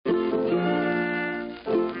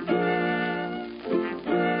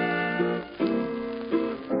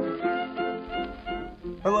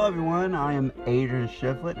everyone, I am Adrian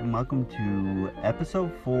Shiflett and welcome to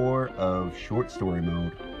episode 4 of Short Story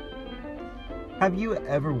Mode. Have you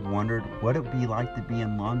ever wondered what it would be like to be a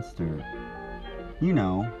monster? You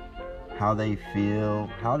know, how they feel,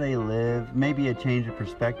 how they live, maybe a change of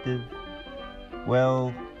perspective?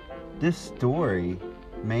 Well, this story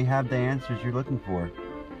may have the answers you're looking for.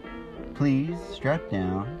 Please strap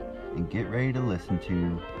down and get ready to listen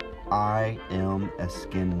to I Am a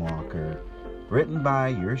Skinwalker. Written by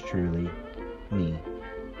yours truly, me.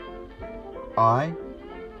 I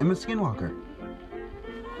am a skinwalker.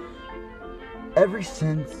 Ever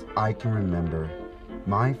since I can remember,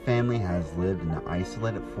 my family has lived in the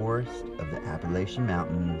isolated forest of the Appalachian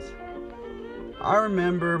Mountains. I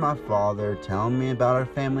remember my father telling me about our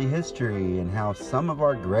family history and how some of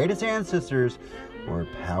our greatest ancestors were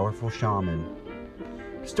powerful shaman.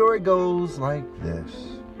 The story goes like this.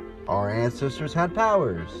 Our ancestors had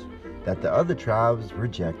powers that the other tribes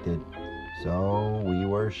rejected. So we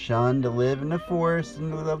were shunned to live in the forests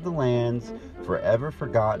and of the lands, forever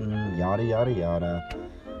forgotten, yada yada yada.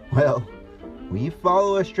 Well, we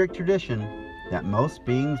follow a strict tradition that most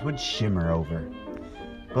beings would shimmer over.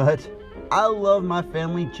 But I love my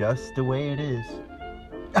family just the way it is.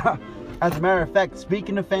 As a matter of fact,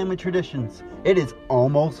 speaking of family traditions, it is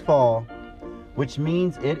almost fall, which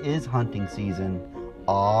means it is hunting season.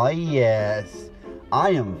 Aw yes.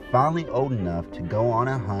 I am finally old enough to go on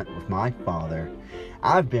a hunt with my father.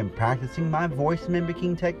 I've been practicing my voice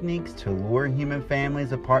mimicking techniques to lure human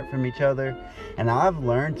families apart from each other, and I've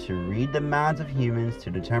learned to read the minds of humans to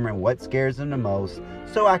determine what scares them the most,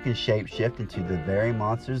 so I can shapeshift into the very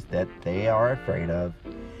monsters that they are afraid of.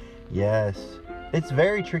 Yes, it's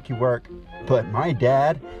very tricky work, but my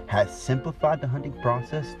dad has simplified the hunting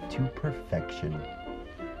process to perfection.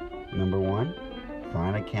 Number 1,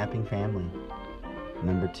 find a camping family.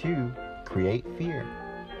 Number 2, create fear.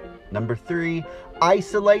 Number 3,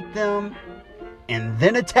 isolate them and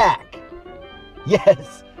then attack.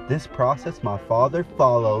 Yes, this process my father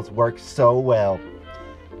follows works so well.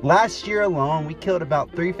 Last year alone, we killed about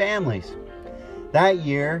 3 families. That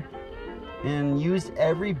year, and used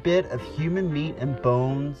every bit of human meat and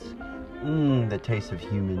bones. The taste of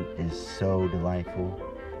human is so delightful.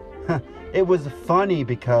 It was funny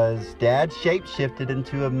because Dad shapeshifted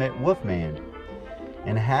into a wolfman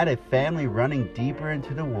and had a family running deeper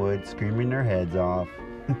into the woods, screaming their heads off.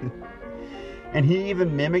 And he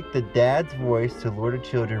even mimicked the dad's voice to lure the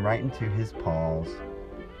children right into his paws.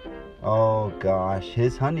 Oh gosh,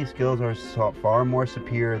 his hunting skills are far more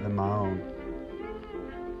superior than my own.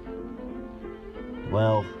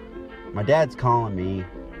 Well, my dad's calling me.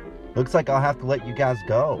 Looks like I'll have to let you guys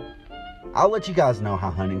go. I'll let you guys know how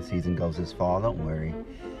hunting season goes this fall, don't worry.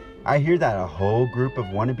 I hear that a whole group of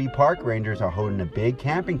wannabe park rangers are holding a big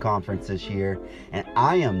camping conference this year, and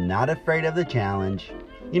I am not afraid of the challenge.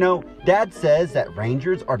 You know, Dad says that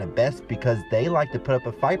rangers are the best because they like to put up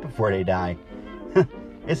a fight before they die.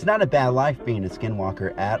 It's not a bad life being a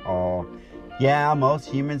skinwalker at all. Yeah, most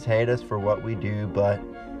humans hate us for what we do, but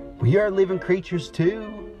we are living creatures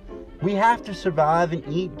too. We have to survive and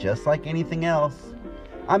eat just like anything else.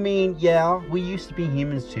 I mean, yeah, we used to be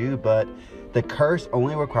humans too, but the curse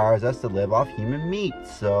only requires us to live off human meat,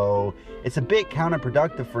 so it's a bit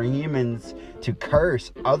counterproductive for humans to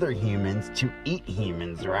curse other humans to eat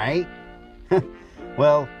humans, right?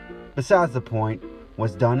 Well, besides the point,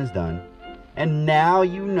 what's done is done. And now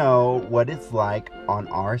you know what it's like on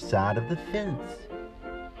our side of the fence.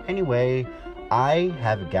 Anyway, I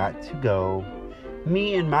have got to go.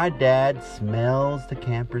 Me and my dad smells the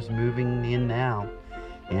campers moving in now,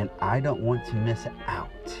 and I don't want to miss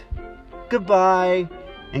out. Goodbye,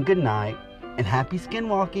 and good night, and happy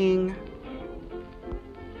skinwalking.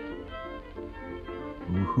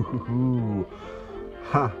 Ooh,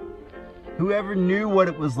 Whoever knew what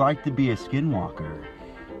it was like to be a skinwalker,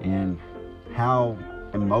 and how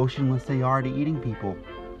emotionless they are to eating people.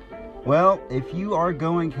 Well, if you are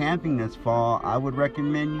going camping this fall, I would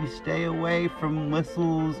recommend you stay away from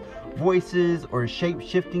whistles, voices, or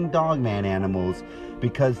shape-shifting dogman animals,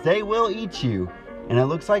 because they will eat you. And it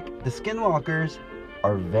looks like the skinwalkers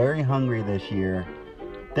are very hungry this year.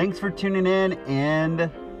 Thanks for tuning in, and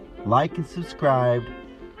like and subscribe.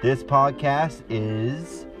 This podcast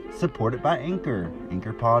is supported by Anchor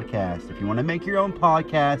Podcast. If you want to make your own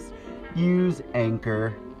podcast, use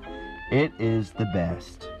Anchor. It is the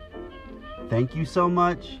best. Thank you so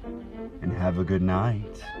much, and have a good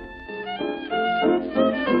night.